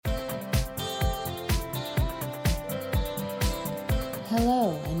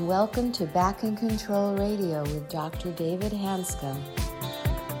welcome to Back in Control Radio with Dr. David Hanscom.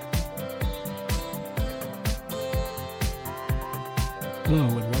 Hello,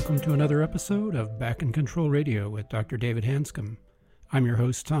 and welcome to another episode of Back in Control Radio with Dr. David Hanscom. I'm your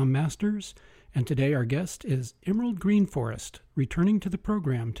host, Tom Masters, and today our guest is Emerald Greenforest, returning to the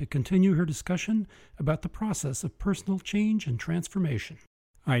program to continue her discussion about the process of personal change and transformation.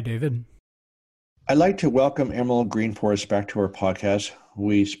 Hi, David. I'd like to welcome Emerald Greenforest back to our podcast.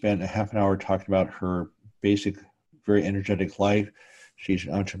 We spent a half an hour talking about her basic, very energetic life. She's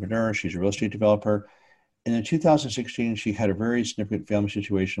an entrepreneur. She's a real estate developer. And in 2016, she had a very significant family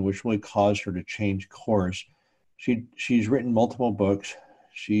situation, which really caused her to change course. She's written multiple books.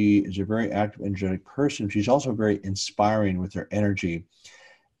 She is a very active, energetic person. She's also very inspiring with her energy.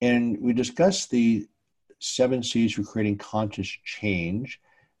 And we discussed the 7 C's for creating conscious change.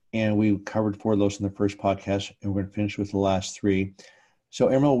 And we covered 4 of those in the first podcast, and we're going to finish with the last 3. So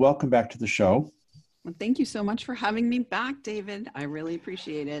Emerald, welcome back to the show. Well, thank you so much for having me back, David. I really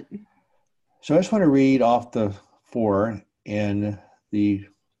appreciate it. So I just want to read off the 4, and the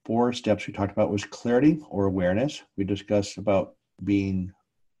 4 steps we talked about was clarity or awareness. We discussed about being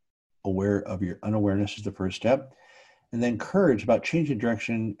aware of your unawareness is the first step. And then courage, about changing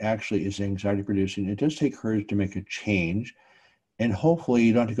direction, actually is anxiety producing. It does take courage to make a change. And hopefully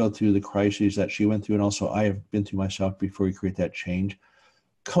you don't have to go through the crises that she went through, and also I have been through myself before you create that change.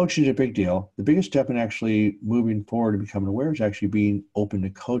 Coaching is a big deal. The biggest step in actually moving forward and becoming aware is actually being open to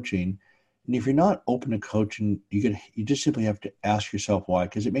coaching. And if you're not open to coaching, you just simply have to ask yourself why,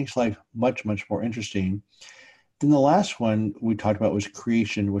 because it makes life much, much more interesting. Then the last one we talked about was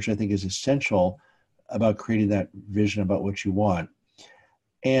creation, which I think is essential about creating that vision about what you want.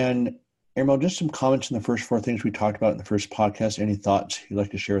 And Emerald, just some comments on the first 4 things we talked about in the first podcast. Any thoughts you'd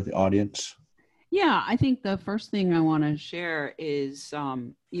like to share with the audience? Yeah, I think the first thing I want to share is,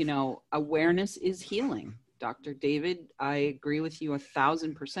 awareness is healing. Dr. David, I agree with you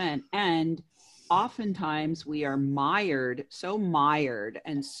 1,000%. And oftentimes we are so mired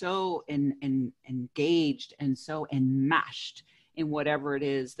and so engaged and so enmeshed in whatever it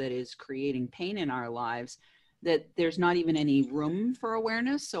is that is creating pain in our lives that there's not even any room for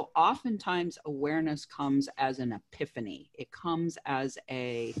awareness. So oftentimes awareness comes as an epiphany. It comes as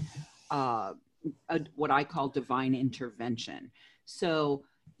a what I call divine intervention. So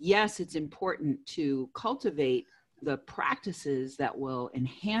yes, it's important to cultivate the practices that will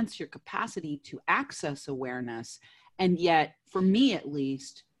enhance your capacity to access awareness. And yet, for me at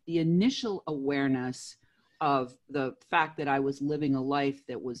least, the initial awareness of the fact that I was living a life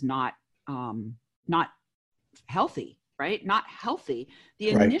that was not healthy, right? Not healthy. The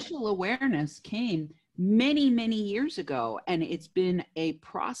initial awareness came many, many years ago. And it's been a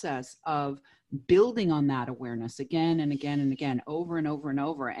process of building on that awareness again and again and again, over and over and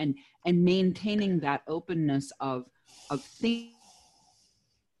over, and maintaining that openness of thinking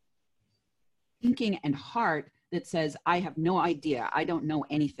and heart that says, I have no idea. I don't know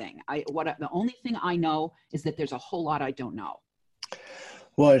anything. The only thing I know is that there's a whole lot I don't know.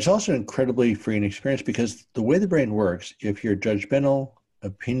 Well, it's also an incredibly freeing experience, because the way the brain works, if you're judgmental,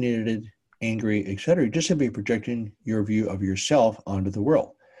 opinionated, angry, etc., you're just simply projecting your view of yourself onto the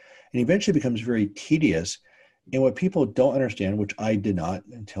world. And eventually becomes very tedious. And what people don't understand, which I did not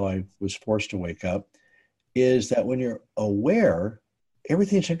until I was forced to wake up, is that when you're aware,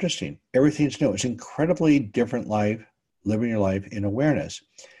 everything's interesting. Everything's new. It's an incredibly different life, living your life in awareness.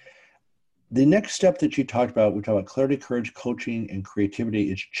 The next step that you talked about, we talked about clarity, courage, coaching, and creativity,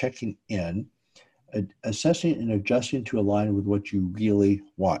 is checking in, assessing and adjusting to align with what you really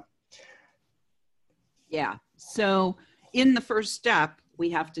want. Yeah. So in the first step, we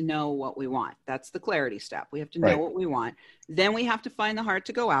have to know what we want. That's the clarity step. We have to know what we want. Then we have to find the heart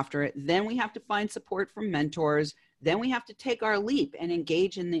to go after it. Then we have to find support from mentors. Then we have to take our leap and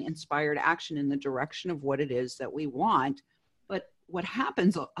engage in the inspired action in the direction of what it is that we want. But what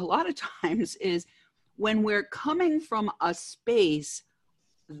happens a lot of times is when we're coming from a space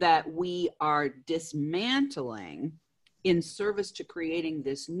that we are dismantling in service to creating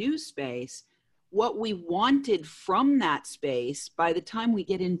this new space, what we wanted from that space, by the time we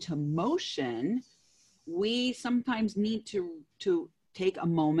get into motion, we sometimes need to take a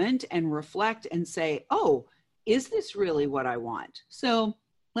moment and reflect and say, oh, is this really what I want? So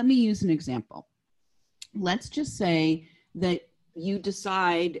let me use an example. Let's just say that you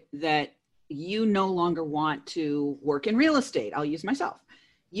decide that you no longer want to work in real estate. I'll use myself.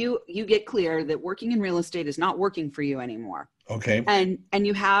 You get clear that working in real estate is not working for you anymore. Okay. And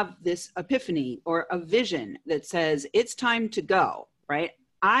you have this epiphany or a vision that says it's time to go, right?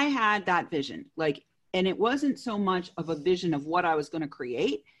 I had that vision, and it wasn't so much of a vision of what I was going to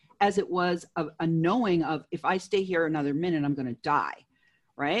create as it was a knowing of, if I stay here another minute, I'm going to die,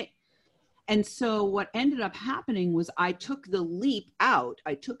 right? And so what ended up happening was I took the leap out.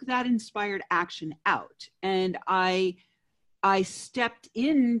 I took that inspired action out, and I stepped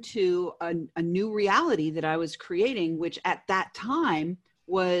into a new reality that I was creating, which at that time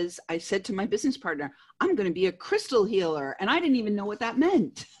was, I said to my business partner, I'm going to be a crystal healer. And I didn't even know what that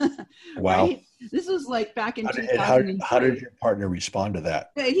meant. Wow. Right? This was like back in 2003. How did your partner respond to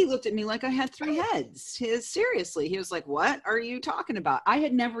that? He looked at me like I had 3 heads. Seriously. He was like, what are you talking about? I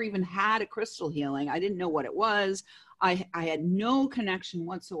had never even had a crystal healing. I didn't know what it was. I had no connection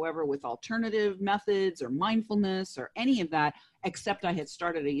whatsoever with alternative methods or mindfulness or any of that, except I had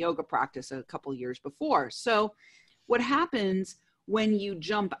started a yoga practice a couple years before. So what happens when you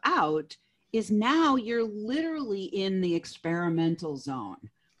jump out is now you're literally in the experimental zone.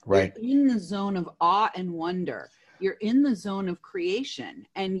 Right. You're in the zone of awe and wonder. You're in the zone of creation,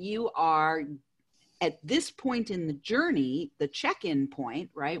 and you are at this point in the journey, the check-in point,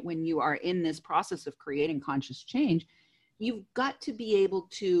 right? When you are in this process of creating conscious change, you've got to be able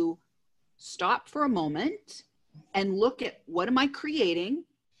to stop for a moment and look at, what am I creating?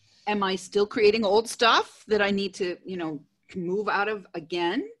 Am I still creating old stuff that I need to, move out of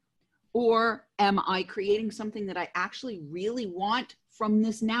again? Or am I creating something that I actually really want from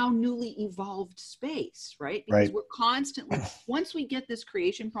this now newly evolved space, right? Because we're constantly, once we get this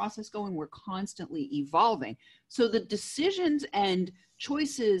creation process going, we're constantly evolving. So the decisions and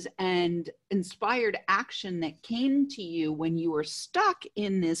choices and inspired action that came to you when you were stuck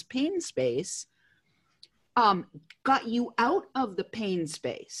in this pain space got you out of the pain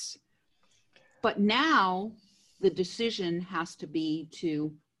space. But now the decision has to be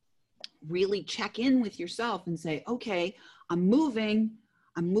to really check in with yourself and say, okay, I'm moving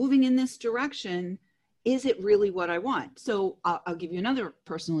in this direction. Is it really what I want? So I'll give you another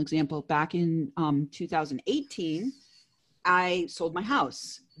personal example. Back in 2018, I sold my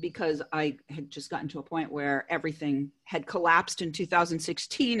house because I had just gotten to a point where everything had collapsed in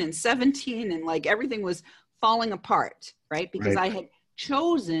 2016 and 17, and like everything was falling apart, right? Because I had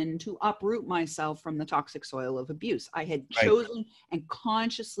chosen to uproot myself from the toxic soil of abuse. I had chosen and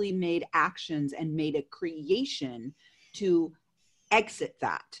consciously made actions and made a creation to exit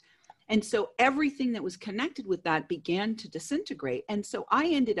that. And so everything that was connected with that began to disintegrate. And so I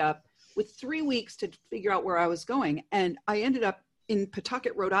ended up with 3 weeks to figure out where I was going. And I ended up in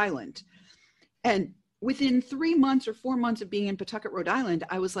Pawtucket, Rhode Island. And within 3 months or 4 months of being in Pawtucket, Rhode Island,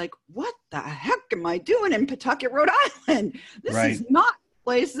 I was like, what the heck am I doing in Pawtucket, Rhode Island? This is not a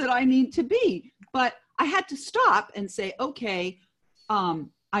place that I need to be. But I had to stop and say, okay,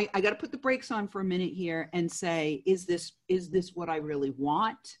 I got to put the brakes on for a minute here and say, is this what I really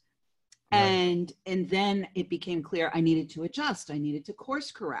want? And then it became clear I needed to adjust. I needed to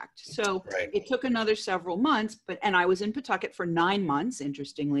course correct. So it took another several months, and I was in Pawtucket for 9 months,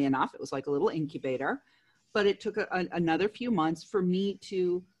 interestingly enough. It was like a little incubator, but it took another few months for me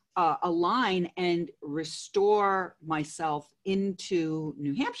to align and restore myself into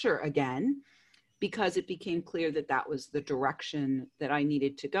New Hampshire again, because it became clear that that was the direction that I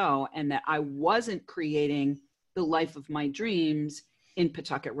needed to go, and that I wasn't creating the life of my dreams in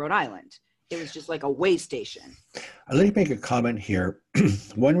Pawtucket, Rhode Island. It was just like a way station. Let me make a comment here.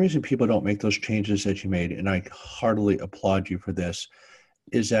 One reason people don't make those changes that you made, and I heartily applaud you for this,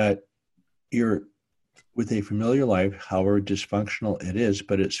 is that you're with a familiar life, however dysfunctional it is,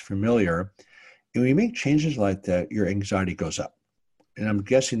 but it's familiar. And when you make changes like that, your anxiety goes up. And I'm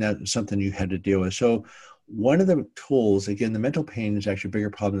guessing that's something you had to deal with. So one of the tools, again, the mental pain is actually a bigger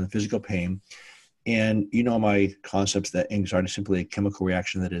problem than physical pain. And you know my concepts that anxiety is simply a chemical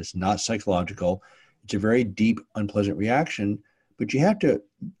reaction that is not psychological. It's a very deep, unpleasant reaction, but you have to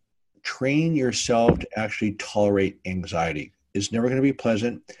train yourself to actually tolerate anxiety. It's never going to be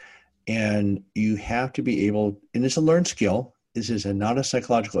pleasant, and you have to be able, and it's a learned skill. This is not a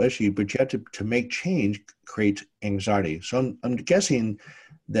psychological issue, but you have to make change create anxiety. So I'm guessing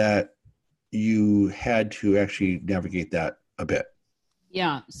that you had to actually navigate that a bit.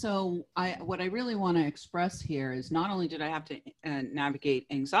 Yeah. So what I really want to express here is not only did I have to navigate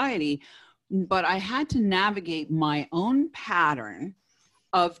anxiety, but I had to navigate my own pattern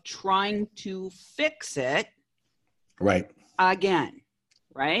of trying to fix it again.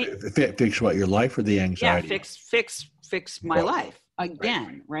 Right. Fix what, your life or the anxiety? Yeah. Fix my life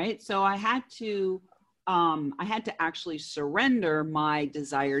again. Right. So I had to actually surrender my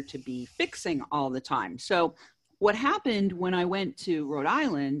desire to be fixing all the time. So what happened when I went to Rhode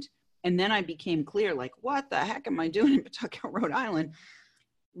Island, and then I became clear, like, what the heck am I doing in Pawtucket, Rhode Island?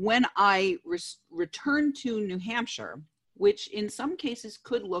 When I returned to New Hampshire, which in some cases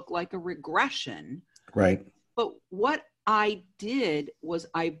could look like a regression. Right. But what I did was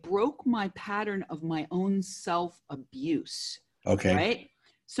I broke my pattern of my own self-abuse. Okay. Right?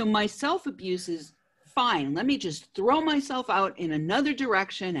 So my self-abuse is fine. Let me just throw myself out in another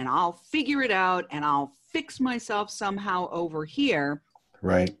direction and I'll figure it out and I'll fix myself somehow over here.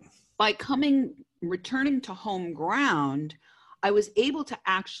 Right. By returning to home ground, I was able to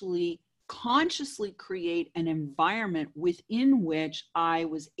actually consciously create an environment within which I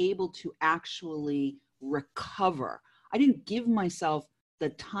was able to actually recover. I didn't give myself the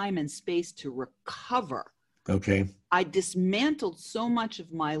time and space to recover. Okay. I dismantled so much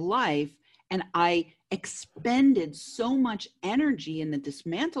of my life and I expended so much energy in the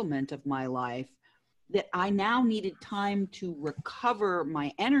dismantlement of my life that I now needed time to recover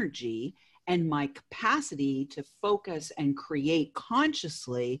my energy and my capacity to focus and create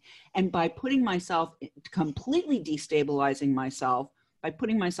consciously. And by putting myself, completely destabilizing myself, by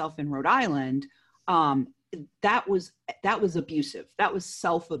putting myself in Rhode Island, that was abusive. That was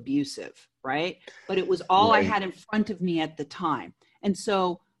self-abusive, right? But it was all I had in front of me at the time. And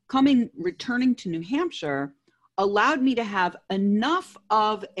so returning to New Hampshire allowed me to have enough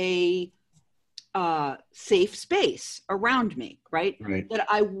of a safe space around me, right? That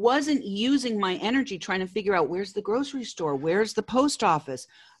I wasn't using my energy trying to figure out where's the grocery store, where's the post office,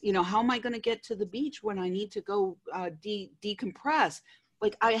 how am I going to get to the beach when I need to go decompress?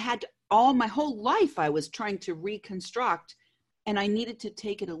 Like I had my whole life I was trying to reconstruct, and I needed to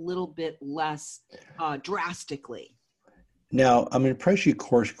take it a little bit less drastically. Now, I'm impressed you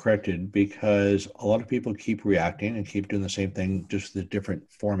course corrected, because a lot of people keep reacting and keep doing the same thing, just the different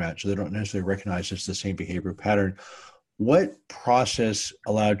format. So they don't necessarily recognize it's the same behavior pattern. What process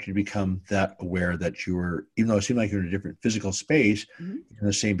allowed you to become that aware that you were, even though it seemed like you're in a different physical space, in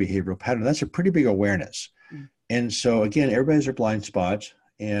the same behavioral pattern? That's a pretty big awareness. And so again, everybody has their blind spots,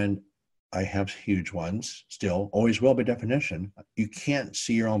 and I have huge ones still, always will by definition. You can't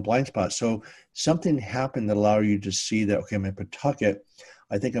see your own blind spots. So something happened that allowed you to see that, okay, I'm in Pawtucket.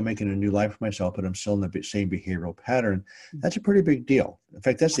 I think I'm making a new life for myself, but I'm still in the same behavioral pattern. That's a pretty big deal. In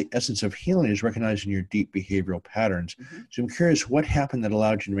fact, that's the essence of healing, is recognizing your deep behavioral patterns. So I'm curious, what happened that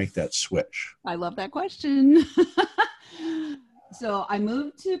allowed you to make that switch? I love that question. So I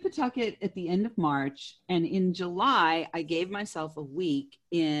moved to Pawtucket at the end of March, and in July, I gave myself a week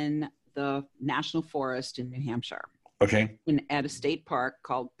in the National Forest in New Hampshire. Okay. At a state park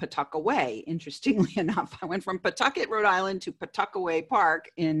called Pawtuckaway. Interestingly enough, I went from Pawtucket, Rhode Island to Pawtuckaway Park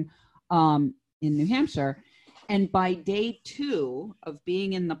in New Hampshire. And by day 2 of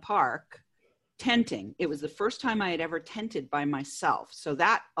being in the park, tenting, it was the first time I had ever tented by myself. So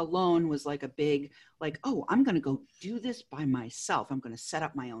that alone was like a big, oh, I'm going to go do this by myself. I'm going to set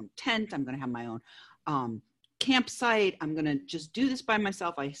up my own tent. I'm going to have my own campsite. I'm going to just do this by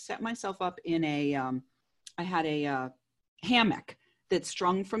myself. I set myself up in I had a hammock that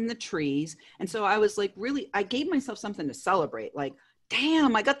strung from the trees. And so I was I gave myself something to celebrate.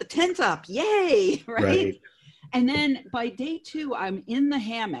 Damn, I got the tent up. Yay. Right. And then by day 2, I'm in the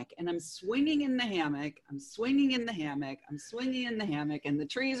hammock and I'm swinging in the hammock. I'm swinging in the hammock. I'm swinging in the hammock, and the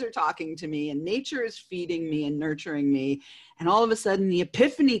trees are talking to me, and nature is feeding me and nurturing me. And all of a sudden the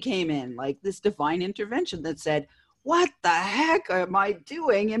epiphany came in, this divine intervention that said, what the heck am I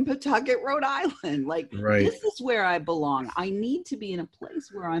doing in Pawtucket, Rhode Island? This is where I belong. I need to be in a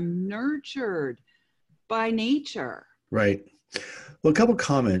place where I'm nurtured by nature. Right. Well, a couple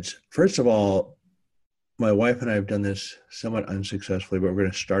comments. First of all, my wife and I have done this somewhat unsuccessfully, but we're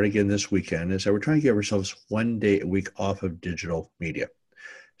going to start again this weekend, is that we're trying to give ourselves one day a week off of digital media.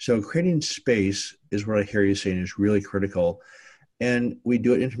 So creating space is what I hear you saying is really critical. And we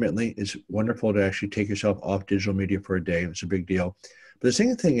do it intermittently. It's wonderful to actually take yourself off digital media for a day. It's a big deal. But the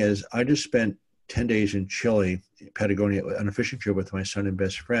second thing is, I just spent 10 days in Chile, Patagonia, on a fishing trip with my son and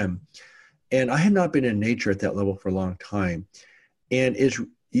best friend. And I had not been in nature at that level for a long time. And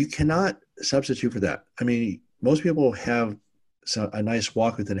you cannot substitute for that. I mean, most people have a nice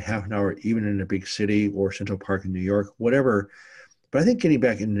walk within a half an hour, even in a big city or Central Park in New York, whatever. But I think getting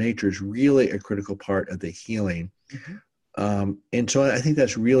back into nature is really a critical part of the healing. And so I think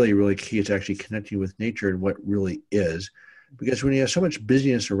that's really, really key. It's actually connecting with nature and what really is. Because when you have so much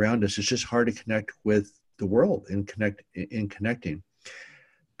busyness around us, it's just hard to connect with the world and connecting.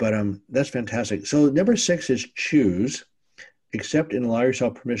 But that's fantastic. So number 6 is choose. Accept and allow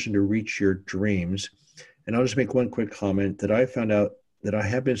yourself permission to reach your dreams. And I'll just make one quick comment that I found out that I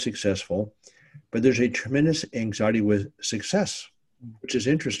have been successful, but there's a tremendous anxiety with success, which is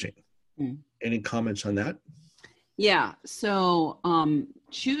interesting. Any comments on that? Yeah. So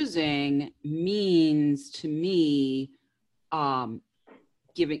choosing means to me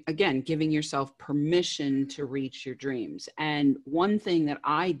giving yourself permission to reach your dreams. And one thing that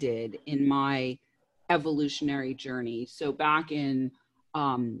I did in my evolutionary journey, so back in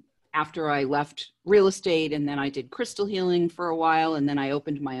after I left real estate, and then I did crystal healing for a while, and then I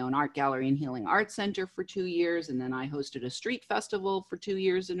opened my own art gallery and healing arts center for 2 years, and then I hosted a street festival for 2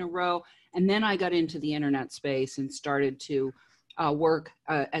 years in a row, and then I got into the internet space and started to work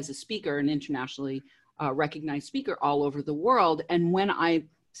as a speaker, an internationally recognized speaker all over the world. And when I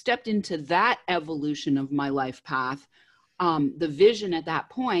stepped into that evolution of my life path, the vision at that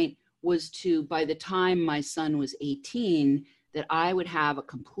point was to, by the time my son was 18, that I would have a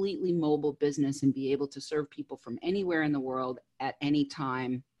completely mobile business and be able to serve people from anywhere in the world at any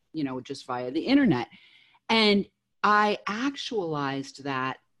time, just via the internet. And I actualized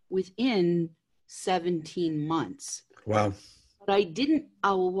that within 17 months. Wow. But I didn't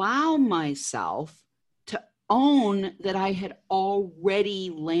allow myself to own that I had already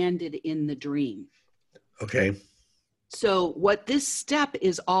landed in the dream. Okay. So what this step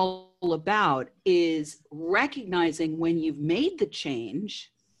is all about is recognizing when you've made the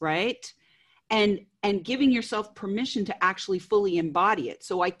change, right? And giving yourself permission to actually fully embody it.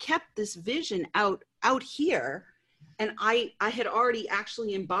 So I kept this vision out here, and I had already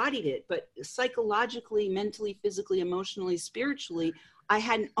actually embodied it, but psychologically, mentally, physically, emotionally, spiritually, I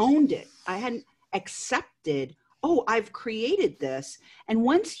hadn't owned it. I hadn't accepted, oh, I've created this. And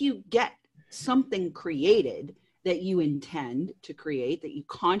once you get something created that you intend to create, that you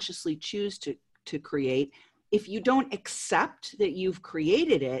consciously choose to create, if you don't accept that you've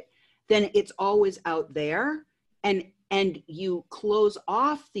created it, then it's always out there, and you close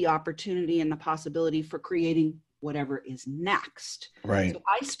off the opportunity and the possibility for creating whatever is next. Right. So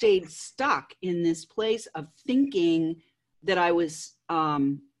I stayed stuck in this place of thinking that I was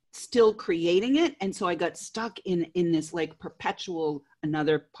still creating it. And so I got stuck in this like perpetual,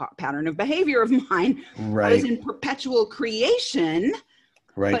 another pattern of behavior of mine. Right. I was in perpetual creation,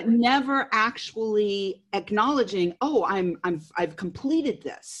 right, but never actually acknowledging, oh, I've completed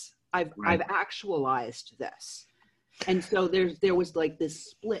this. I've actualized this. And so there was like this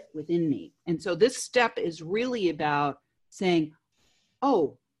split within me. And so this step is really about saying,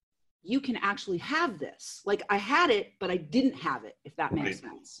 oh, you can actually have this. Like I had it, but I didn't have it, if that makes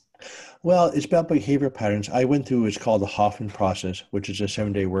sense. Well, it's about behavior patterns. I went through what's called the Hoffman process, which is a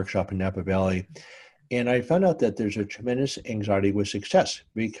 7-day workshop in Napa Valley. And I found out that there's a tremendous anxiety with success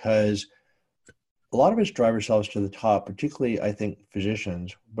because a lot of us drive ourselves to the top, particularly, I think,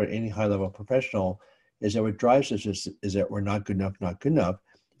 physicians, but any high-level professional, is that what drives us is that we're not good enough, not good enough.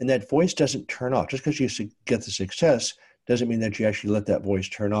 And that voice doesn't turn off. Just because you get the success doesn't mean that you actually let that voice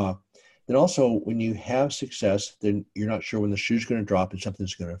turn off. Then also, when you have success, then you're not sure when the shoe's going to drop and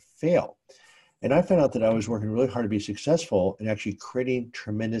something's going to fail. And I found out that I was working really hard to be successful and actually creating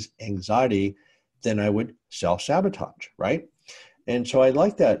tremendous anxiety, then I would self-sabotage, right? And so I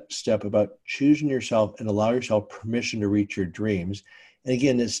like that step about choosing yourself and allow yourself permission to reach your dreams. And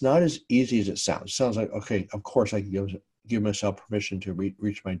again, it's not as easy as it sounds. It sounds like, okay, of course I can give myself permission to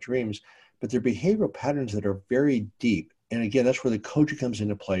reach my dreams, but they're behavioral patterns that are very deep. And again, that's where the coaching comes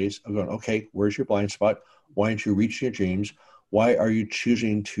into place of going, okay, where's your blind spot? Why aren't you reaching your dreams? Why are you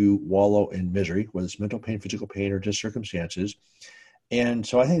choosing to wallow in misery, whether it's mental pain, physical pain, or just circumstances? And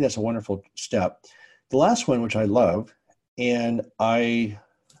so I think that's a wonderful step. The last one, which I love, and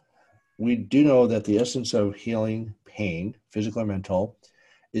we do know that the essence of healing pain, physical and mental,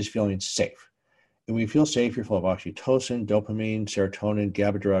 is feeling safe. And when you feel safe, you're full of oxytocin, dopamine, serotonin,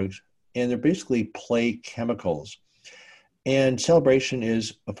 GABA drugs, and they're basically play chemicals. And celebration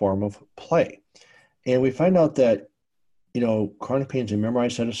is a form of play. And we find out that, chronic pain is a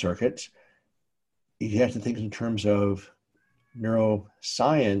memorized set of circuits. You have to think in terms of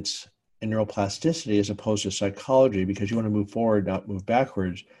neuroscience and neuroplasticity as opposed to psychology, because you want to move forward, not move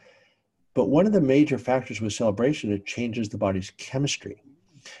backwards. But one of the major factors with celebration, it changes the body's chemistry.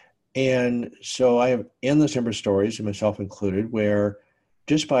 And so I have endless number of stories, and myself included, where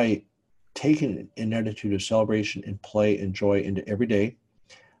just by taking an attitude of celebration and play and joy into every day.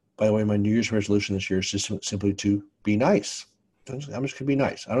 By the way, my New Year's resolution this year is just simply to be nice. I'm just going to be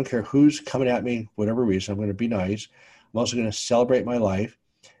nice. I don't care who's coming at me, whatever reason, I'm going to be nice. I'm also going to celebrate my life.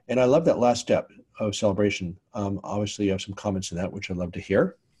 And I love that last step of celebration. Obviously, you have some comments on that, which I'd love to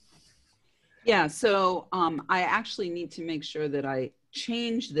hear. Yeah, so I actually need to make sure that I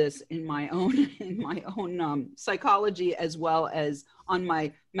change this in my own psychology, as well as on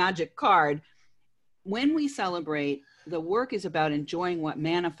my magic card. When we celebrate, the work is about enjoying what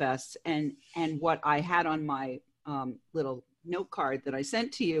manifests, and what I had on my little note card that I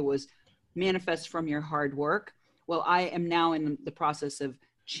sent to you was manifest from your hard work. Well, I am now in the process of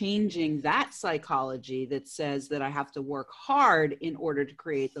changing that psychology that says that I have to work hard in order to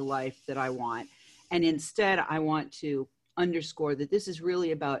create the life that I want. And instead, I want to underscore that this is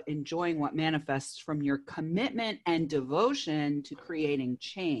really about enjoying what manifests from your commitment and devotion to creating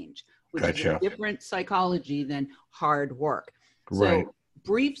change, which is a different psychology than hard work. Right. So,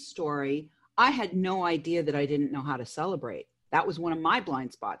 brief story, I had no idea that I didn't know how to celebrate. That was one of my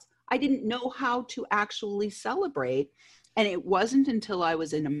blind spots. I didn't know how to actually celebrate. And it wasn't until I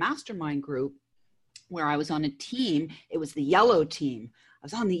was in a mastermind group where I was on a team. It was the yellow team. I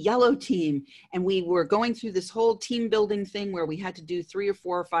was on the yellow team, and we were going through this whole team building thing where we had to do 3 or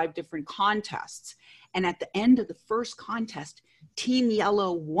 4 or 5 different contests. And at the end of the first contest, Team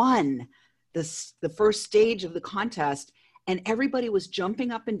Yellow won the first stage of the contest. And everybody was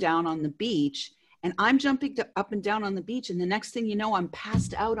jumping up and down on the beach. And I'm jumping up and down on the beach. And the next thing you know, I'm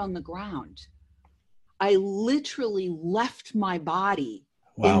passed out on the ground. I literally left my body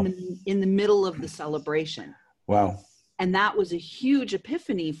in the middle of the celebration. Wow. And that was a huge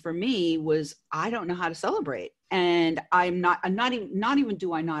epiphany for me, was I don't know how to celebrate. And I'm not even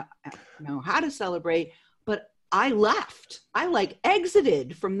do I not know how to celebrate, but I left. I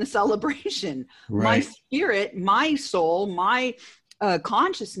exited from the celebration. Right. My spirit, my soul, my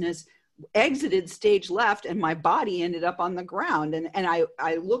consciousness exited stage left, and my body ended up on the ground. And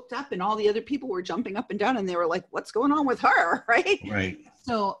I looked up, and all the other people were jumping up and down, and they were like, what's going on with her? Right.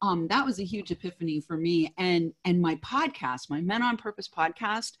 So that was a huge epiphany for me. And my podcast, my Men on Purpose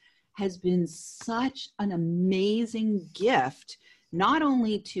podcast, has been such an amazing gift, not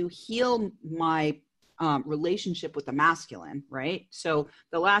only to heal my relationship with the masculine, right? So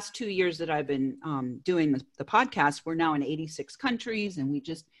the last 2 years that I've been doing the podcast, we're now in 86 countries, and we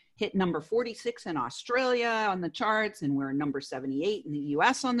just hit number 46 in Australia on the charts, and we're number 78 in the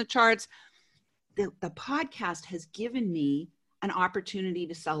US on the charts. The podcast has given me an opportunity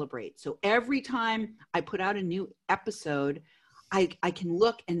to celebrate. So every time I put out a new episode, I can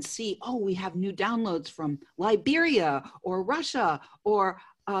look and see, oh, we have new downloads from Liberia or Russia or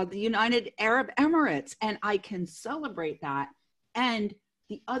the United Arab Emirates, and I can celebrate that. And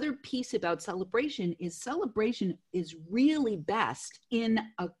the other piece about celebration is really best in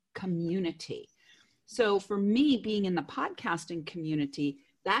a community. So for me, being in the podcasting community,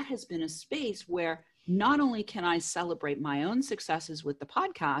 that has been a space where not only can I celebrate my own successes with the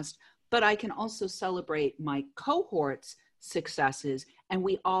podcast, but I can also celebrate my cohorts' successes, and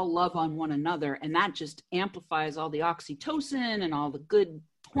we all love on one another. And that just amplifies all the oxytocin and all the good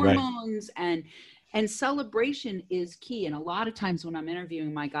hormones. Right. And celebration is key. And a lot of times when I'm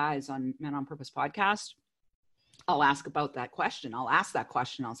interviewing my guys on Men on Purpose podcast, I'll ask about that question. I'll ask that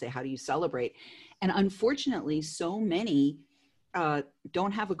question. I'll say, how do you celebrate? And unfortunately, so many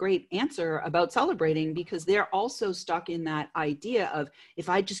don't have a great answer about celebrating, because they're also stuck in that idea of, if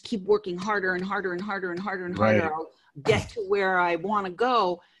I just keep working harder and harder and harder and harder and harder, right, I'll get to where I want to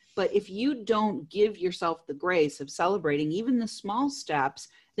go. But if you don't give yourself the grace of celebrating even the small steps,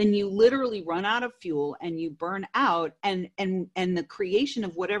 then you literally run out of fuel and you burn out, and the creation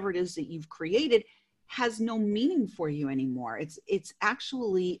of whatever it is that you've created has no meaning for you anymore. It's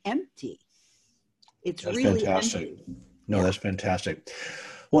actually empty. That's really fantastic. Empty. No, yeah. That's fantastic.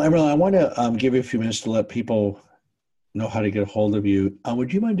 Well, Emerald, I want to give you a few minutes to let people know how to get a hold of you.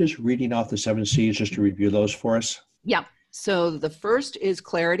 Would you mind just reading off the 7 C's just to review those for us? Yeah. So the first is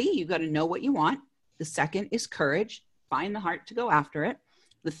clarity. You got to know what you want. The second is courage. Find the heart to go after it.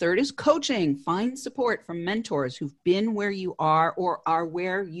 The third is coaching. Find support from mentors who've been where you are or are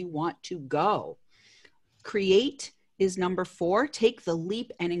where you want to go. Create is number 4. Take the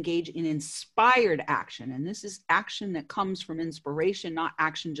leap and engage in inspired action. And this is action that comes from inspiration, not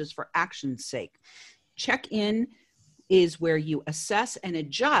action just for action's sake. Check in is where you assess and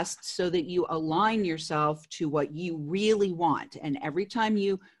adjust so that you align yourself to what you really want. And every time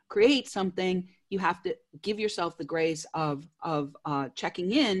you create something, you have to give yourself the grace of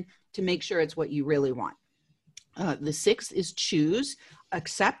checking in to make sure it's what you really want. The 6th is choose,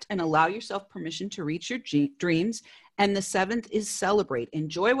 accept, and allow yourself permission to reach your dreams. And the 7th is celebrate.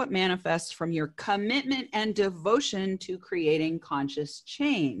 Enjoy what manifests from your commitment and devotion to creating conscious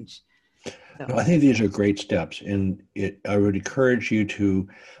change. So. No, I think these are great steps. And I would encourage you to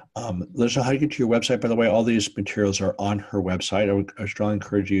let us know how to get to your website. By the way, all these materials are on her website. I strongly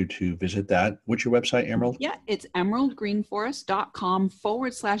encourage you to visit that. What's your website, Emerald? Yeah, it's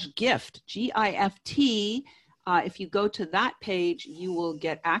emeraldgreenforest.com/gift, GIFT. If you go to that page, you will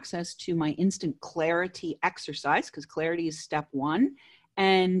get access to my instant clarity exercise, because clarity is step 1.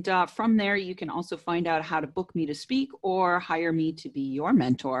 And from there, you can also find out how to book me to speak or hire me to be your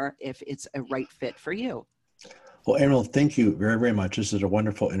mentor if it's a right fit for you. Well, Emerald, thank you very, very much. This is a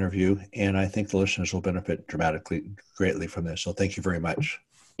wonderful interview, and I think the listeners will benefit greatly from this. So thank you very much.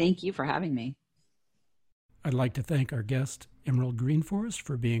 Thank you for having me. I'd like to thank our guest, Emerald Greenforest,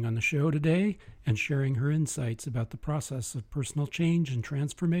 for being on the show today and sharing her insights about the process of personal change and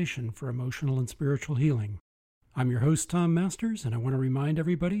transformation for emotional and spiritual healing. I'm your host, Tom Masters, and I want to remind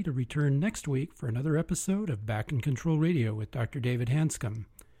everybody to return next week for another episode of Back in Control Radio with Dr. David Hanscom.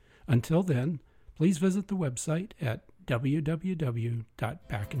 Until then, please visit the website at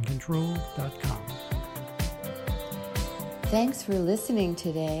www.backincontrol.com. Thanks for listening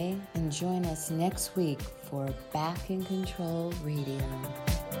today, and join us next week for Back in Control Radio.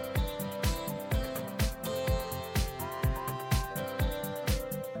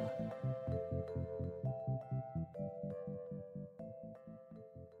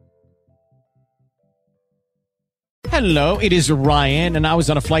 Hello, it is Ryan, and I was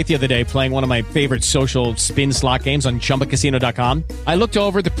on a flight the other day playing one of my favorite social spin slot games on ChumbaCasino.com. I looked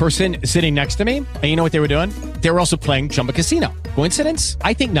over the person sitting next to me, and you know what they were doing? They were also playing Chumba Casino. Coincidence?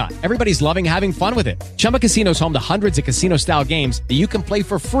 I think not. Everybody's loving having fun with it. Chumba Casino is home to hundreds of casino-style games that you can play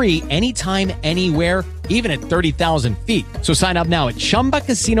for free anytime, anywhere, even at 30,000 feet. So sign up now at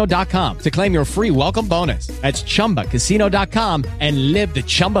ChumbaCasino.com to claim your free welcome bonus. That's ChumbaCasino.com and live the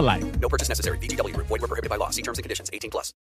Chumba life. No purchase necessary. VGW. Void where prohibited by law. See terms and conditions. 18+.